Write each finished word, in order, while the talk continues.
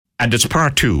And it's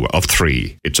part 2 of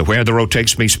 3. It's a Where the Road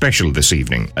Takes Me special this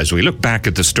evening, as we look back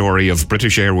at the story of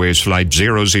British Airways Flight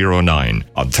 009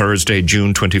 on Thursday,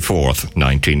 June 24th,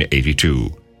 1982.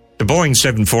 The Boeing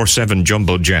 747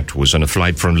 jumbo jet was on a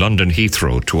flight from London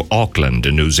Heathrow to Auckland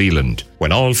in New Zealand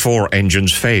when all 4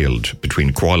 engines failed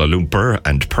between Kuala Lumpur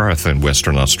and Perth in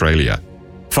Western Australia.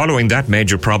 Following that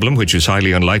major problem, which is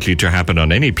highly unlikely to happen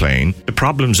on any plane, the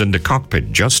problems in the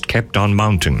cockpit just kept on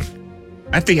mounting.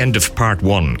 At the end of Part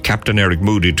 1, Captain Eric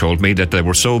Moody told me that they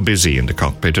were so busy in the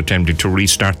cockpit attempting to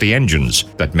restart the engines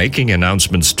that making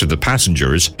announcements to the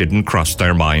passengers didn't cross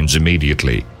their minds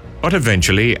immediately. But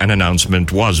eventually an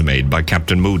announcement was made by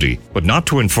Captain Moody, but not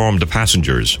to inform the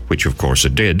passengers, which of course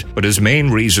it did, but his main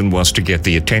reason was to get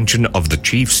the attention of the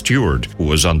chief steward, who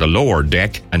was on the lower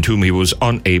deck and whom he was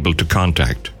unable to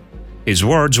contact. His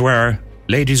words were,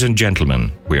 "Ladies and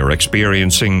gentlemen, we are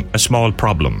experiencing a small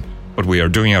problem, but we are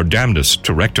doing our damnedest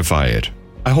to rectify it.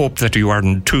 I hope that you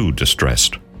aren't too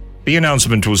distressed." The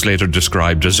announcement was later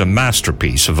described as a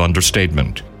masterpiece of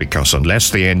understatement, because unless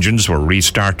the engines were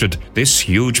restarted, this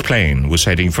huge plane was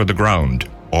heading for the ground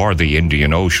or the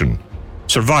Indian Ocean.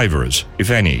 Survivors,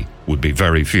 if any, would be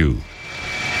very few.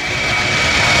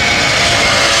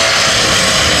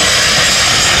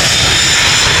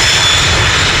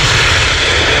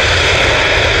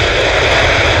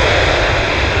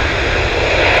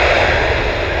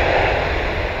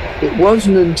 It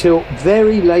wasn't until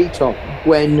very late on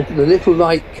when the little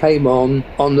light came on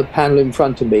the panel in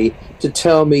front of me to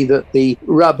tell me that the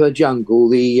rubber jungle,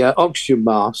 the oxygen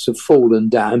masks have fallen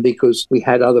down because we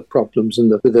had other problems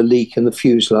with a leak in the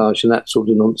fuselage and that sort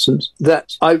of nonsense,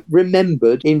 that I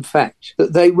remembered, in fact,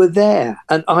 that they were there.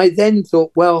 And I then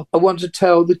thought, well, I want to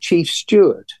tell the chief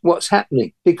steward what's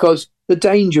happening, because the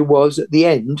danger was at the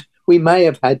end we may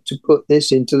have had to put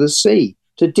this into the sea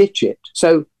to ditch it.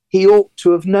 So he ought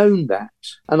to have known that.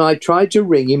 And I tried to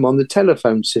ring him on the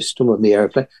telephone system on the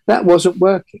airplane. That wasn't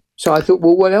working. So I thought,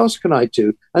 well, what else can I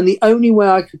do? And the only way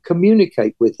I could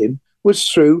communicate with him was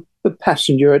through the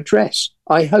passenger address.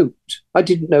 I hoped. I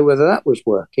didn't know whether that was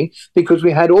working, because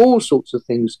we had all sorts of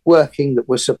things working that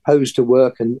were supposed to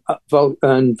work and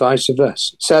vice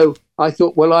versa. So I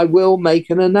thought, well, I will make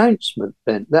an announcement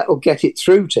then. That will get it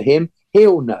through to him.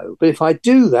 He'll know. But if I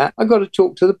do that, I've got to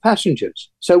talk to the passengers.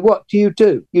 So what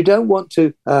do? You don't want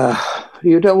to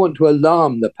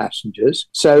alarm the passengers.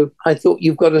 So I thought,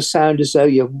 you've got to sound as though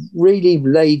you're really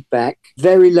laid back,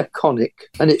 very laconic,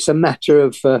 and it's a matter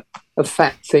of a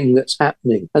fact thing that's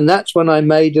happening. And that's when I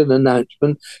made an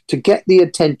announcement to get the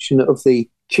attention of the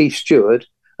chief steward,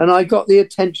 and I got the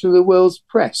attention of the world's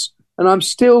press. And I'm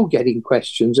still getting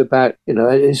questions about,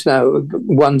 it's now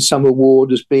won some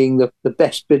award as being the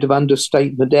best bit of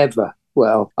understatement ever.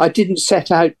 Well, I didn't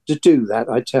set out to do that,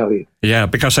 I tell you. Yeah,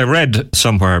 because I read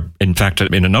somewhere, in fact,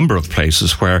 in a number of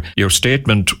places, where your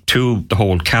statement to the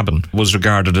whole cabin was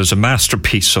regarded as a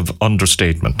masterpiece of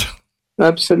understatement.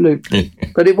 Absolutely.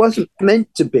 But it wasn't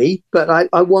meant to be, but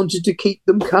I wanted to keep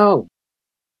them calm.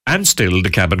 And still,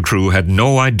 the cabin crew had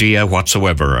no idea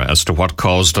whatsoever as to what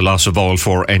caused the loss of all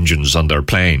 4 engines on their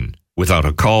plane. Without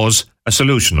a cause, a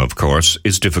solution, of course,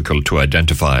 is difficult to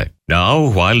identify. Now,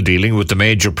 while dealing with the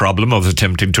major problem of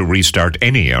attempting to restart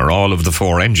any or all of the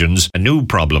 4 engines, a new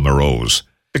problem arose.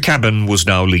 The cabin was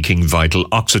now leaking vital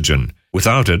oxygen.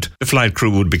 Without it, the flight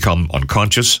crew would become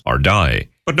unconscious or die.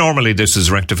 But normally this is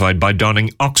rectified by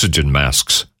donning oxygen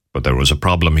masks. But there was a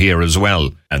problem here as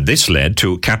well, and this led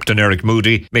to Captain Eric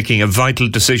Moody making a vital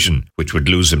decision, which would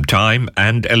lose him time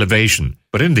and elevation,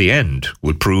 but in the end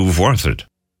would prove worth it.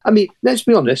 I mean, let's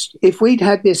be honest, if we'd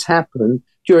had this happen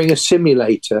during a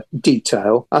simulator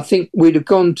detail, I think we'd have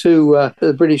gone to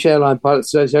the British Airline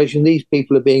Pilots Association. These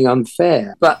people are being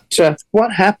unfair. But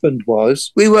what happened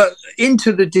was we were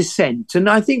into the descent, and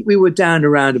I think we were down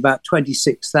around about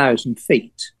 26,000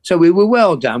 feet. So we were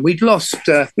well down. We'd lost,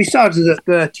 we started at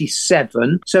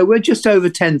 37, so we're just over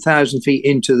 10,000 feet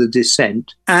into the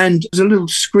descent. And there's a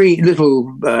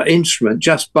little instrument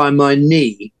just by my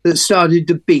knee that started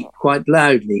to beep quite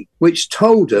loudly, which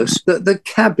told us that the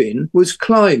cabin was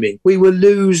climbing. We were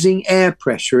losing air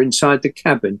pressure inside the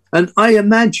cabin. And I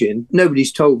imagine,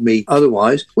 nobody's told me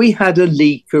otherwise, we had a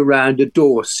leak around a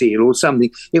door seal or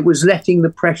something. It was letting the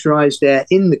pressurized air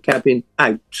in the cabin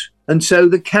out. And so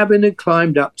the cabin had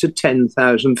climbed up to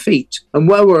 10,000 feet. And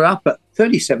while we're up at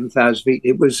 37,000 feet,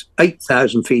 it was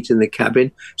 8,000 feet in the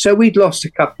cabin. So we'd lost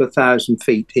a couple of thousand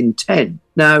feet in 10.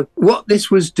 Now, what this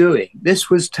was doing, this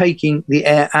was taking the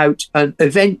air out, and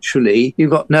eventually you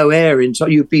got no air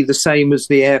inside. You'd be the same as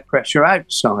the air pressure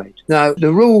outside. Now,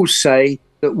 the rules say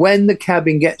that when the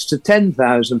cabin gets to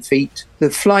 10,000 feet, the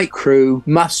flight crew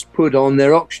must put on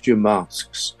their oxygen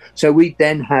masks. So we'd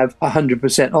then have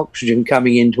 100% oxygen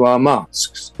coming into our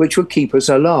masks, which would keep us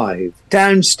alive.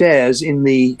 Downstairs in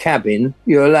the cabin,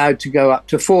 you're allowed to go up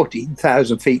to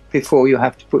 14,000 feet before you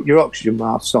have to put your oxygen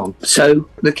masks on. So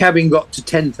the cabin got to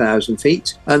 10,000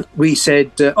 feet, and we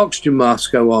said, oxygen masks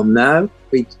go on now.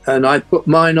 And I put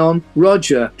mine on.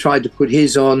 Roger tried to put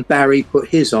his on. Barry put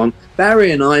his on.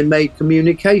 Barry and I made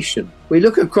communication. We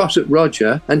look across at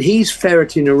Roger, and he's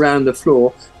ferreting around the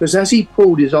floor, because as he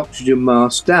pulled his oxygen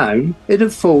mask down, it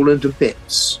had fallen to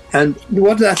bits. And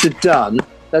what that had done,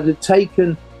 that had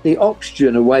taken the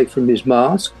oxygen away from his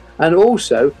mask, and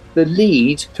also the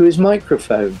lead to his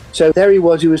microphone. So there he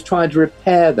was trying to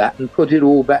repair that and put it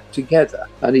all back together.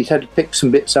 And he'd had to pick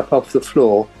some bits up off the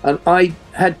floor. And I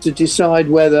had to decide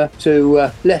whether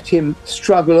to let him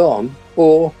struggle on,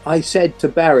 or I said to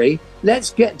Barry,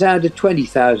 let's get down to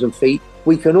 20,000 feet.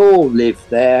 We can all live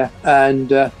there,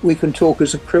 and we can talk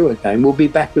as a crew again. We'll be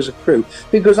back as a crew.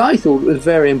 Because I thought it was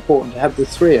very important to have the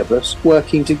three of us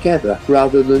working together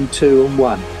rather than two and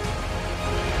one.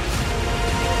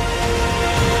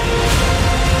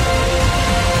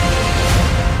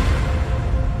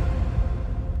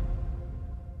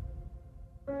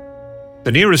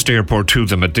 The nearest airport to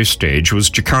them at this stage was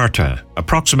Jakarta,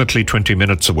 approximately 20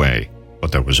 minutes away.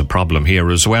 But there was a problem here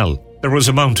as well. There was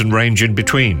a mountain range in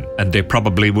between, and they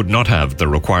probably would not have the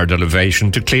required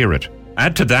elevation to clear it.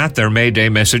 Add to that, their Mayday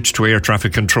message to air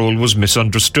traffic control was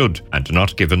misunderstood and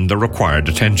not given the required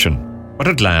attention. But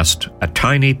at last, a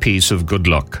tiny piece of good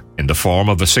luck in the form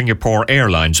of a Singapore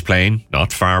Airlines plane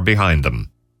not far behind them.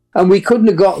 And we couldn't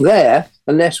have got there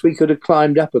unless we could have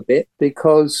climbed up a bit,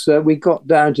 because we got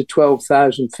down to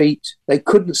 12,000 feet. They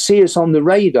couldn't see us on the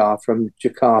radar from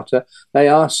Jakarta. They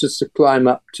asked us to climb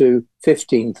up to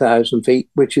 15,000 feet,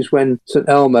 which is when St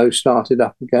Elmo started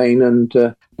up again.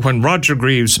 And when Roger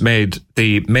Greaves made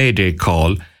the Mayday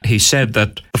call, he said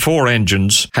that the four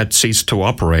engines had ceased to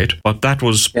operate, but that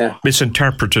was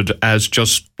misinterpreted as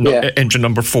just engine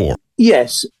number 4.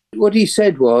 Yes. What he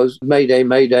said was, Mayday,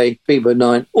 Mayday, Fever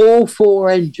 9, all four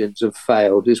engines have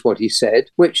failed, is what he said,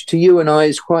 which to you and I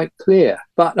is quite clear.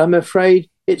 But I'm afraid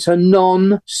it's a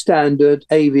non-standard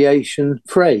aviation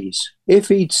phrase. If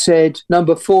he'd said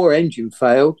number 4 engine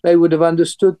failed, they would have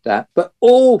understood that. But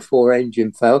all 4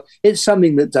 engine failed, it's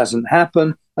something that doesn't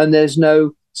happen, and there's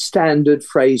no standard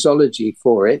phraseology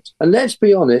for it. And let's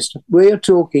be honest, we're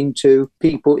talking to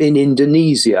people in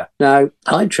Indonesia. Now,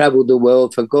 I travelled the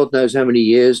world for God knows how many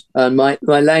years, and my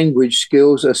language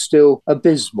skills are still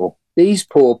abysmal. These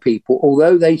poor people,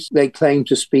 although they claim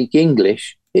to speak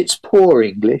English, it's poor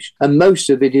English, and most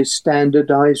of it is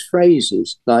standardised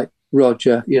phrases like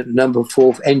Roger, number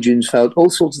 4, engines failed, all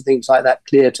sorts of things like that,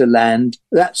 clear to land,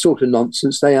 that sort of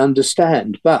nonsense they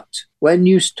understand. But when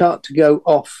you start to go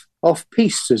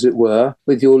off-piste, as it were,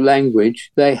 with your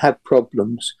language, they have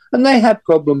problems. And they had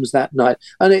problems that night.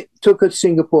 And it took a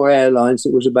Singapore Airlines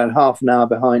that was about half an hour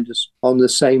behind us on the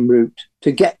same route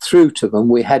to get through to them.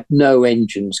 We had no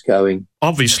engines going.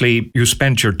 Obviously, you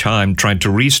spent your time trying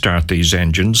to restart these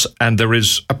engines, and there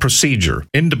is a procedure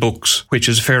in the books, which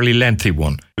is a fairly lengthy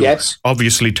one. Yes.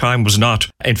 Obviously, time was not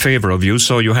in favour of you,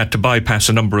 so you had to bypass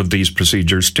a number of these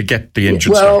procedures to get the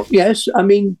engines started. Well, yes. I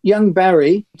mean, young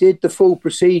Barry did the full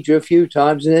procedure a few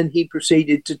times, and then he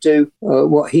proceeded to do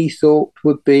what he thought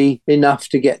would be enough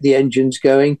to get the engines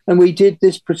going. And we did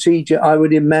this procedure, I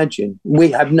would imagine.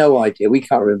 We have no idea. We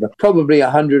can't remember. Probably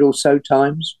 100 or so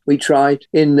times we tried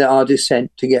in our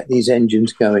descent to get these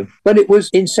engines going. But it was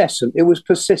incessant. It was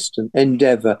persistent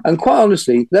endeavour. And quite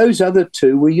honestly, those other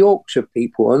two were Yorkshire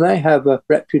people, and they have a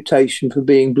reputation for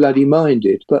being bloody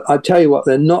minded. But I tell you what,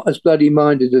 they're not as bloody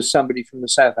minded as somebody from the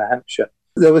south of Hampshire.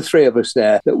 There were 3 of us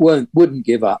there that wouldn't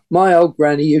give up. My old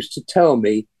granny used to tell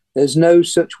me, there's no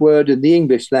such word in the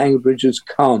English language as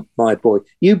can't, my boy.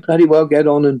 You bloody well get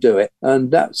on and do it.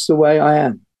 And that's the way I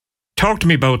am. Talk to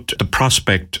me about the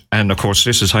prospect, and of course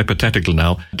this is hypothetical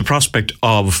now, the prospect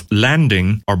of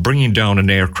landing or bringing down an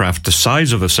aircraft the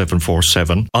size of a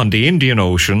 747 on the Indian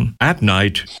Ocean at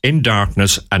night in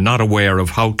darkness and not aware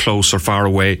of how close or far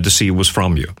away the sea was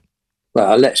from you.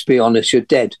 Well, let's be honest, you're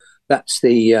dead. That's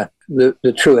the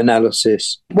true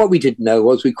analysis. What we didn't know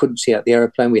was we couldn't see out the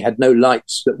aeroplane. We had no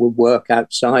lights that would work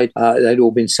outside. They'd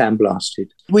all been sandblasted.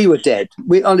 We were dead.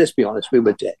 Let's be honest, we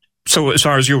were dead. So as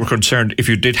far as you were concerned, if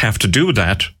you did have to do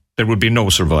that, there would be no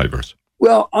survivors.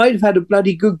 Well, I'd have had a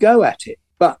bloody good go at it,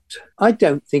 but I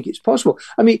don't think it's possible.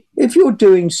 I mean, if you're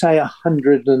doing, say,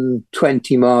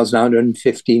 120 miles an hour,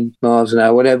 115 miles an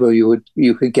hour, whatever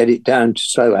you could get it down to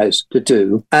slow as to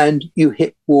do, and you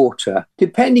hit water,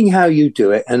 depending how you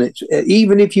do it, and it's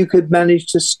even if you could manage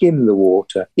to skim the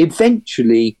water,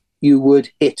 eventually you would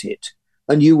hit it.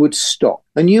 and you would stop.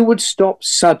 And you would stop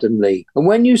suddenly. And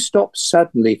when you stop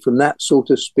suddenly from that sort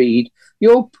of speed,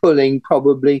 you're pulling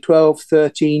probably 12,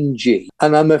 13 G.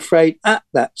 And I'm afraid at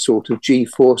that sort of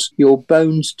G-force, your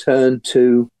bones turn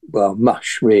to, well,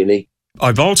 mush, really.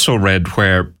 I've also read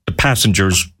where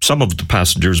some of the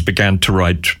passengers began to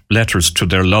write letters to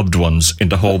their loved ones in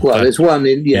the hope that... there's one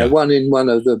in one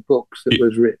of the books that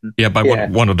was written. Yeah, by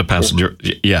one of the passengers.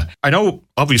 Yeah. I know,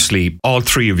 obviously, all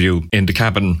three of you in the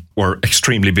cabin were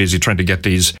extremely busy trying to get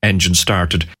these engines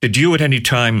started. Did you at any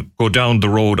time go down the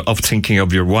road of thinking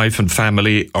of your wife and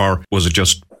family, or was it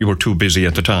just you were too busy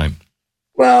at the time?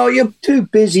 Well, you're too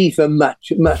busy for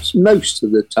most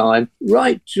of the time.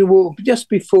 Just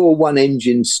before one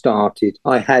engine started,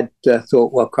 I had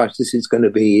thought, well, Christ, this is going to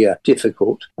be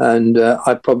difficult. And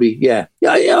I probably,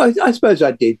 I suppose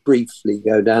I did briefly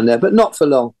go down there, but not for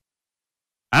long.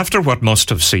 After what must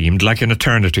have seemed like an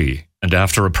eternity, and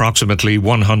after approximately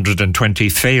 120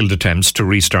 failed attempts to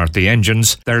restart the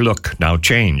engines, their luck now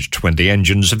changed when the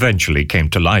engines eventually came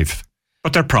to life.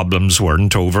 But their problems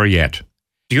weren't over yet.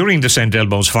 During the St.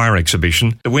 Elmo's fire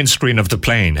exhibition, the windscreen of the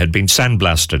plane had been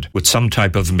sandblasted with some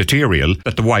type of material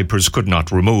that the wipers could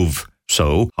not remove.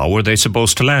 So, how were they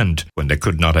supposed to land when they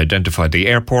could not identify the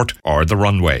airport or the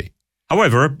runway?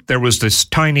 However, there was this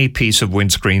tiny piece of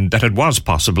windscreen that it was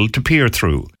possible to peer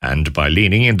through, and by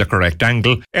leaning in the correct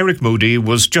angle, Eric Moody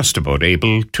was just about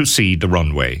able to see the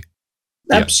runway.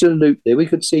 Absolutely. We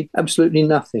could see absolutely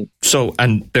nothing. So,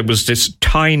 and there was this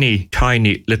tiny,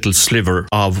 tiny little sliver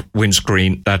of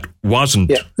windscreen that wasn't...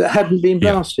 Yeah, that hadn't been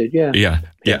blasted, Yeah.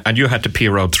 And you had to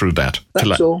peer out through that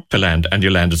to land, and you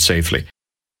landed safely.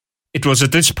 It was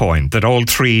at this point that all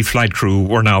three flight crew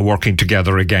were now working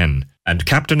together again, and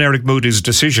Captain Eric Moody's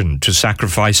decision to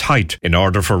sacrifice height in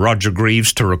order for Roger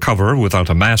Greaves to recover without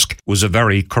a mask was a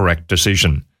very correct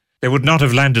decision. They would not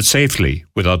have landed safely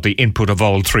without the input of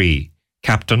all three: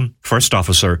 captain, first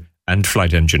officer, and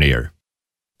flight engineer.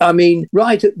 I mean,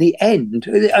 right at the end,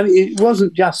 it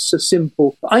wasn't just so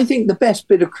simple. I think the best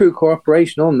bit of crew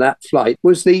cooperation on that flight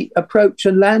was the approach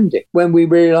and landing. When we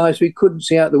realised we couldn't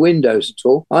see out the windows at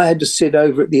all, I had to sit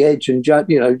over at the edge and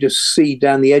just see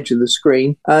down the edge of the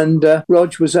screen. And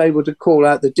Rog was able to call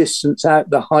out the distance, out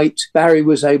the height. Barry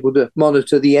was able to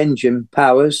monitor the engine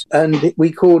powers. And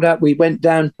we went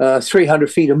down 300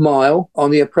 feet a mile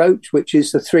on the approach, which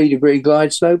is the 3-degree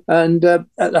glide slope. And at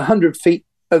 100 feet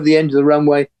of the end of the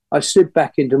runway, I slid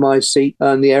back into my seat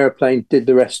and the aeroplane did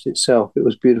the rest itself. It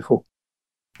was beautiful.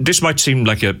 This might seem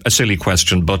like a silly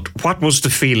question, but what was the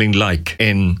feeling like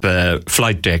in the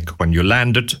flight deck when you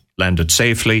landed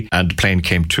safely, and the plane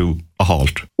came to a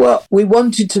halt? Well, we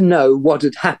wanted to know what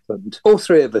had happened. All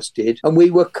three of us did, and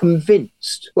we were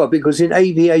convinced. Well, because in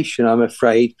aviation, I'm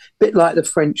afraid, a bit like the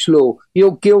French law,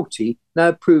 you're guilty,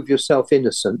 now prove yourself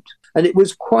innocent. And it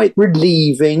was quite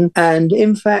relieving, and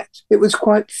in fact, it was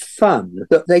quite fun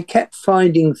that they kept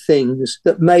finding things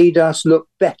that made us look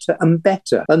better and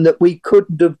better, and that we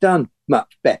couldn't have done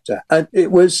much better. And it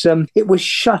was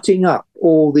shutting up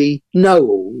all the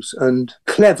know-alls and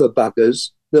clever buggers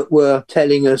that were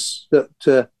telling us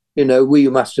that, we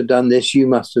must have done this, you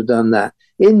must have done that.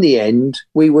 In the end,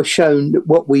 we were shown that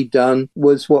what we'd done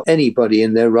was what anybody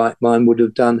in their right mind would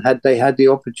have done had they had the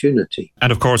opportunity.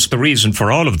 And of course, the reason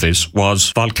for all of this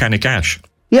was volcanic ash.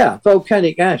 Yeah,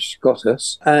 volcanic ash got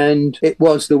us, and it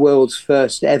was the world's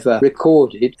first ever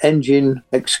recorded engine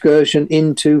excursion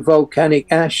into volcanic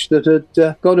ash that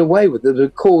had got away with it, that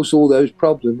had caused all those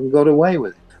problems and got away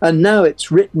with it. And now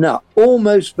it's written up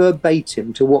almost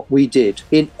verbatim to what we did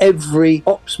in every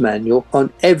ops manual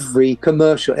on every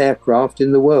commercial aircraft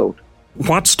in the world.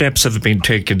 What steps have been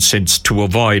taken since to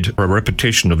avoid a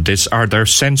repetition of this? Are there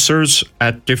sensors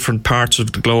at different parts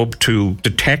of the globe to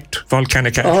detect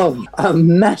volcanic ash? Oh, a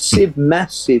massive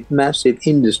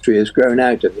industry has grown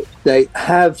out of it. They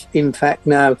have, in fact,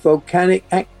 now volcanic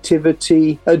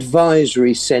activity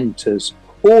advisory centres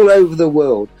all over the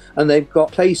world. And they've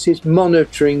got places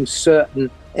monitoring certain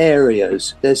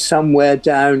areas. There's somewhere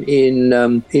down in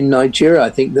Nigeria, I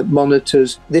think, that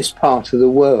monitors this part of the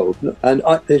world, and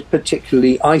there's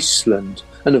particularly Iceland,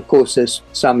 and of course there's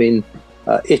some in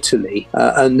Italy,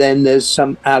 and then there's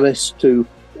some ALICE to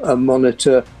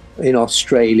monitor in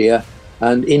Australia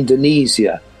and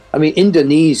Indonesia. I mean,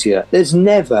 Indonesia, there's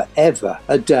never, ever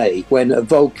a day when a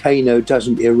volcano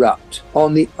doesn't erupt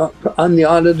on the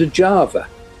island of Java.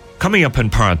 Coming up in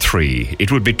Part 3,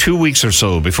 it would be 2 weeks or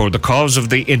so before the cause of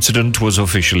the incident was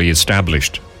officially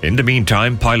established. In the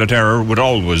meantime, pilot error would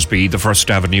always be the first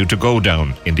avenue to go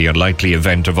down in the unlikely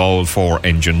event of all 4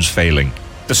 engines failing.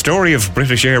 The story of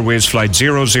British Airways Flight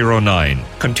 009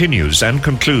 continues and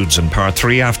concludes in Part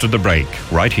 3 after the break,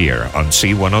 right here on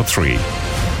C103.